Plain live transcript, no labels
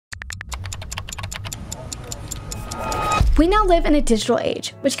We now live in a digital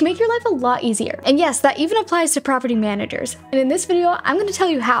age, which can make your life a lot easier. And yes, that even applies to property managers. And in this video, I'm going to tell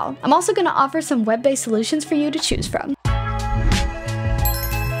you how. I'm also going to offer some web-based solutions for you to choose from.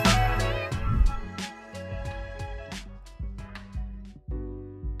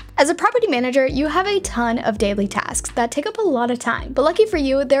 As a property manager, you have a ton of daily tasks that take up a lot of time. But lucky for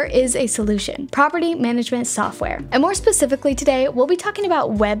you, there is a solution: property management software. And more specifically today, we'll be talking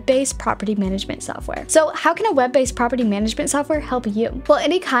about web-based property management software. So how can a web-based property management software help you? Well,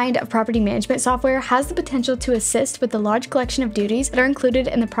 any kind of property management software has the potential to assist with the large collection of duties that are included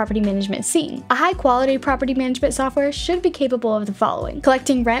in the property management scene. A high-quality property management software should be capable of the following: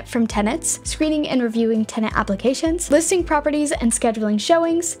 collecting rent from tenants, screening and reviewing tenant applications, listing properties and scheduling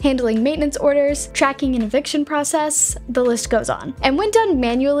showings, handling maintenance orders, tracking an eviction process, the list goes on. And when done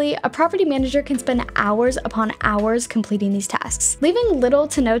manually, a property manager can spend hours upon hours completing these tasks, leaving little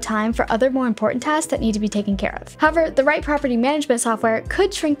to no time for other more important tasks that need to be taken care of. However, the right property management software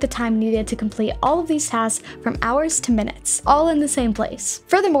could shrink the time needed to complete all of these tasks from hours to minutes, all in the same place.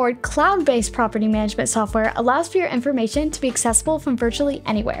 Furthermore, cloud-based property management software allows for your information to be accessible from virtually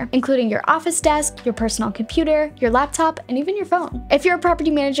anywhere, including your office desk, your personal computer, your laptop, and even your phone. If you're a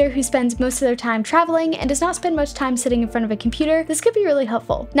property manager who spends most of their time traveling and does not spend much time sitting in front of a computer, this could be really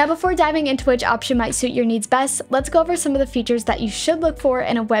helpful. Now, before diving into which option might suit your needs best, let's go over some of the features that you should look for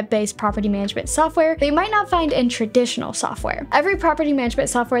in a web-based property management software that you might not find in traditional software. Every property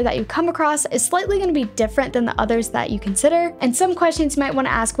management software that you come across is slightly going to be different than the others that you consider, and some questions you might want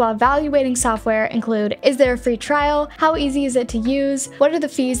to ask while evaluating software include: is there a free trial? How easy is it to use? What are the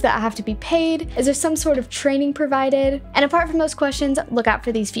fees that have to be paid? Is there some sort of training provided? And apart from those questions, look out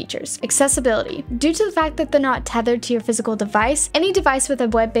for these features. Accessibility. Due to the fact that they're not tethered to your physical device, any device with a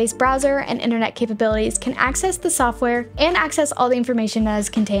web-based browser and internet capabilities can access the software and access all the information that is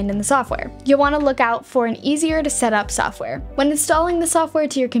contained in the software. You'll want to look out for an easier to set up software. When installing the software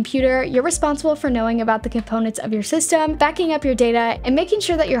to your computer, you're responsible for knowing about the components of your system, backing up your data, and making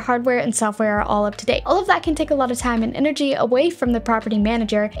sure that your hardware and software are all up to date. All of that can take a lot of time and energy away from the property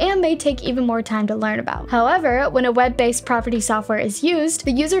manager and may take even more time to learn about. However, when a web-based property software is used,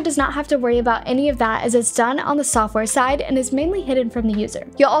 the user does not have to worry about any of that, as it's done on the software side and is mainly hidden from the user.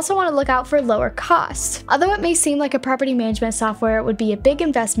 You'll also want to look out for lower costs. Although it may seem like a property management software would be a big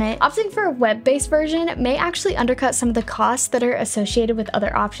investment, opting for a web-based version may actually undercut some of the costs that are associated with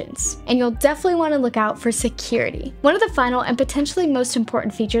other options. And you'll definitely want to look out for security. One of the final and potentially most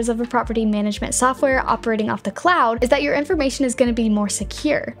important features of a property management software operating off the cloud is that your information is going to be more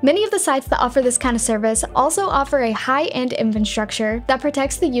secure. Many of the sites that offer this kind of service also offer a high-end infrastructure that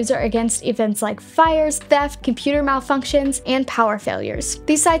protects the user against events like fires, theft, computer malfunctions, and power failures.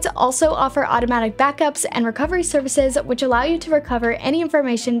 These sites also offer automatic backups and recovery services, which allow you to recover any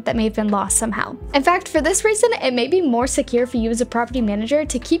information that may have been lost somehow. In fact, for this reason, it may be more secure for you as a property manager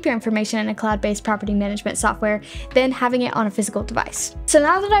to keep your information in a cloud-based property management software than having it on a physical device. So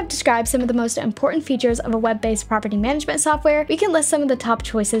now that I've described some of the most important features of a web-based property management software, we can list some of the top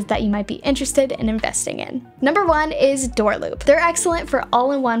choices that you might be interested in investing in. Number 1 is DoorLoop. They're excellent for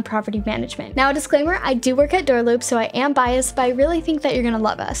all-in-one property management. Now, a disclaimer, I do work at DoorLoop, so I am biased, but I really think that you're gonna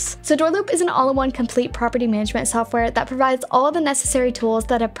love us. So DoorLoop is an all-in-one complete property management software that provides all the necessary tools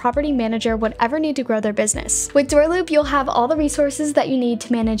that a property manager would ever need to grow their business. With DoorLoop, you'll have all the resources that you need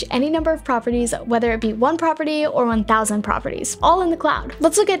to manage any number of properties, whether it be 1 property or 1,000 properties, all in the cloud.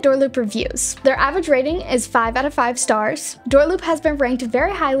 Let's look at DoorLoop reviews. Their average rating is 5 out of 5 stars. DoorLoop has been ranked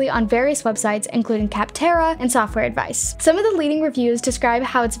very highly on various websites, including Capterra and Software Advice. Some of the leading reviews describe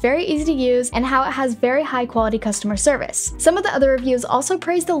how it's very easy to use and how it has very high quality customer service. Some of the other reviews also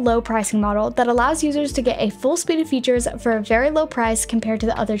praise the low pricing model that allows users to get a full suite of features for a very low price compared to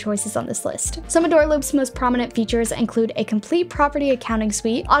the other choices on this list. Some of DoorLoop's most prominent features include a complete property accounting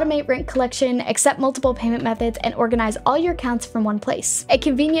suite, automate rent collection, accept multiple payment methods, and organize all your accounts from one place, a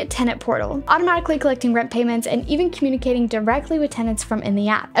convenient tenant portal, automatically collecting rent payments, and even communicating directly with tenants from in the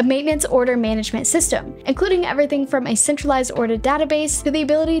app, a maintenance order management system, including everything from a centralized order database to the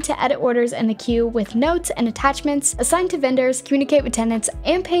ability to edit orders in the queue with notes and attachments, assign to vendors, communicate with tenants,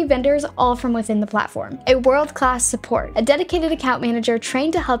 and pay vendors all from within the platform. A world-class support. A dedicated account manager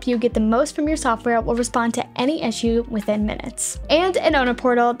trained to help you get the most from your software will respond to any issue within minutes. And an owner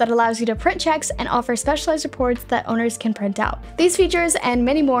portal that allows you to print checks and offer specialized reports that owners can print out. These features and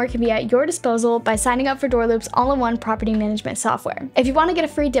many more can be at your disposal by signing up for DoorLoop's all-in-one property management software. If you want to get a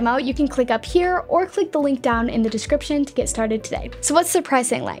free demo, you can click up here or click the link down in the description to get started today. So what's the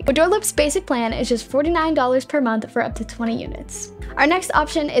pricing like? Well, DoorLoop's basic plan is just $49 per month for up to 20 units. Our next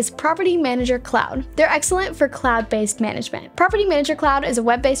option is Property Manager Cloud. They're excellent for cloud-based management. Property Manager Cloud is a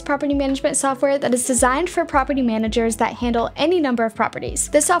web-based property management software that is designed for property managers that handle any number of properties.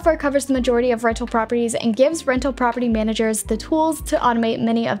 This software covers the majority of rental properties and gives rental property managers the tools to automate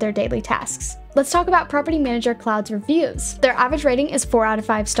many of their daily tasks. Let's talk about Property Manager Cloud's reviews. Their average rating is 4 out of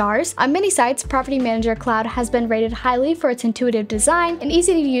 5 stars. On many sites, Property Manager Cloud has been rated highly for its intuitive design and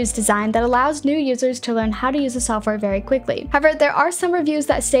easy-to-use design that allows new users to learn how to use the software very quickly. However, there are some reviews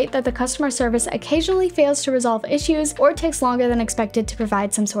that state that the customer service occasionally fails to resolve issues or takes longer than expected to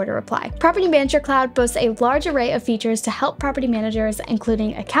provide some sort of reply. Property Manager Cloud boasts a large array of features to help property managers,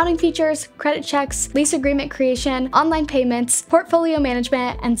 including accounting features, credit checks, lease agreement creation, online payments, portfolio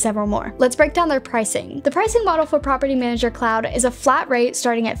management, and several more. Let's break down their pricing. The pricing model for Property Manager Cloud is a flat rate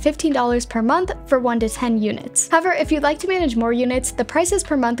starting at $15 per month for 1 to 10 units. However, if you'd like to manage more units, the prices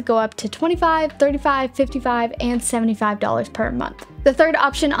per month go up to $25, $35, $55, and $75 per month. The third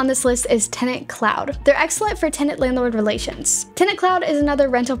option on this list is TenantCloud. They're excellent for tenant-landlord relations. TenantCloud is another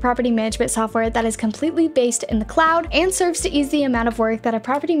rental property management software that is completely based in the cloud and serves to ease the amount of work that a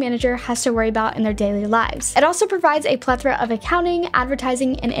property manager has to worry about in their daily lives. It also provides a plethora of accounting,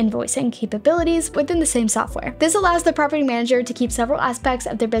 advertising, and invoicing capabilities within the same software. This allows the property manager to keep several aspects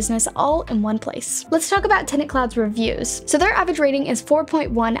of their business all in one place. Let's talk about TenantCloud's reviews. So their average rating is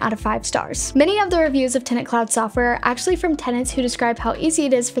 4.1 out of 5 stars. Many of the reviews of TenantCloud software are actually from tenants who describe how easy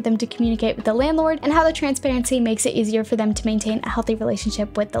it is for them to communicate with the landlord and how the transparency makes it easier for them to maintain a healthy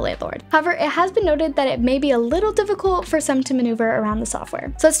relationship with the landlord. However, it has been noted that it may be a little difficult for some to maneuver around the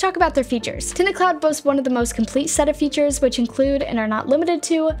software. So let's talk about their features. TenantCloud boasts one of the most complete set of features, which include and are not limited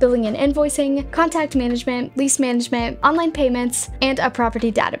to billing and invoicing, contact management, lease management, online payments, and a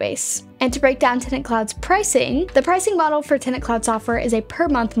property database. And to break down TenantCloud's pricing, the pricing model for TenantCloud software is a per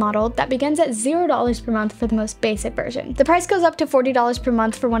month model that begins at $0 per month for the most basic version. The price goes up to $40 per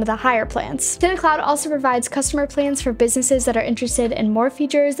month for one of the higher plans. TenantCloud also provides customer plans for businesses that are interested in more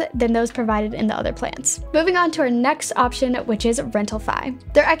features than those provided in the other plans. Moving on to our next option, which is Rentalfy.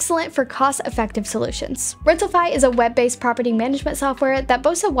 They're excellent for cost-effective solutions. Rentalfy is a web-based property management software that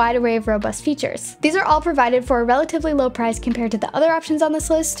boasts a wide array of robust features. These are all provided for a relatively low price compared to the other options on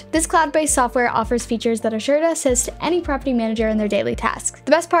this list. This cloud-based software offers features that are sure to assist any property manager in their daily tasks.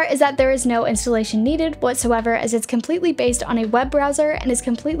 The best part is that there is no installation needed whatsoever, as it's completely based on a web browser and is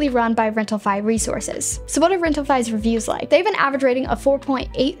completely run by Rentalfy resources. So what are Rentalfy's reviews like? They have an average rating of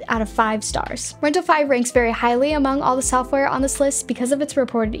 4.8 out of 5 stars. Rentalfy ranks very highly among all the software on this list because of its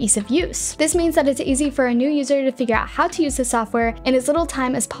reported ease of use. This means that it's easy for a new user to figure out how to use the software in as little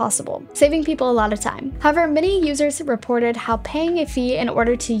time as possible, saving people a lot of time. However, many users reported how paying a fee in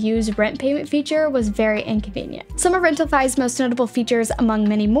order to use rent payment feature was very inconvenient. Some of Rentalfy's most notable features, among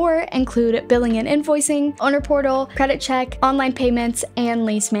many more, include billing and invoicing, owner portal, credit check, online payments, and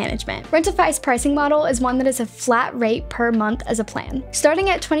lease management. Rentalfy's pricing model is one that is a flat rate per month as a plan.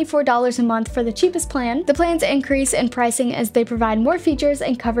 Starting at $24 a month for the cheapest plan, the plans increase in pricing as they provide more features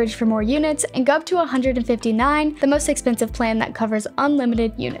and coverage for more units, and go up to $159, the most expensive plan that covers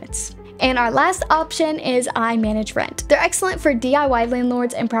unlimited units. And our last option is iManageRent. They're excellent for DIY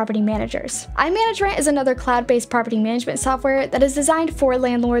landlords and property managers. iManageRent is another cloud-based property management software that is designed for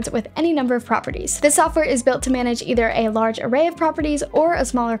landlords with any number of properties. This software is built to manage either a large array of properties or a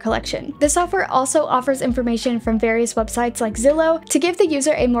smaller collection. This software also offers information from various websites like Zillow to give the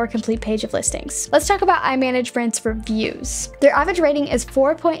user a more complete page of listings. Let's talk about iManageRent's reviews. Their average rating is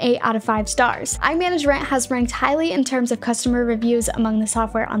 4.8 out of 5 stars. iManageRent has ranked highly in terms of customer reviews among the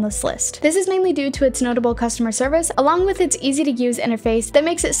software on this list. This is mainly due to its notable customer service, along with its easy-to-use interface that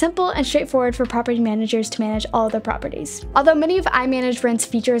makes it simple and straightforward for property managers to manage all of their properties. Although many of iManageRent's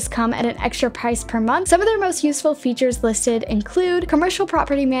features come at an extra price per month, some of their most useful features listed include commercial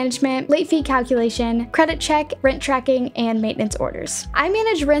property management, late fee calculation, credit check, rent tracking, and maintenance orders.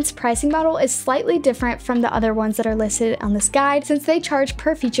 iManageRent's pricing model is slightly different from the other ones that are listed on this guide, since they charge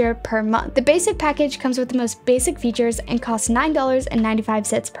per feature per month. The basic package comes with the most basic features and costs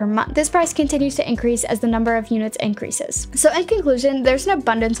 $9.95 per month. This price continues to increase as the number of units increases. So in conclusion, there's an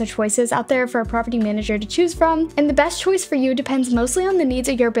abundance of choices out there for a property manager to choose from, and the best choice for you depends mostly on the needs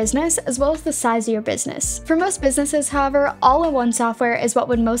of your business as well as the size of your business. For most businesses, however, all-in-one software is what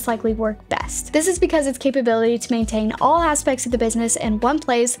would most likely work best. This is because its capability to maintain all aspects of the business in one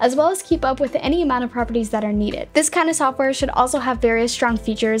place, as well as keep up with any amount of properties that are needed. This kind of software should also have various strong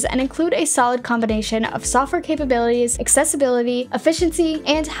features and include a solid combination of software capabilities, accessibility, efficiency,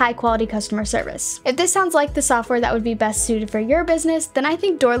 and high high-quality customer service. If this sounds like the software that would be best suited for your business, then I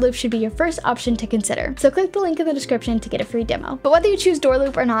think DoorLoop should be your first option to consider. So click the link in the description to get a free demo. But whether you choose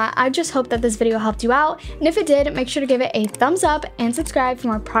DoorLoop or not, I just hope that this video helped you out, and if it did, make sure to give it a thumbs up and subscribe for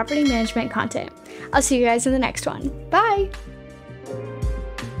more property management content. I'll see you guys in the next one. Bye!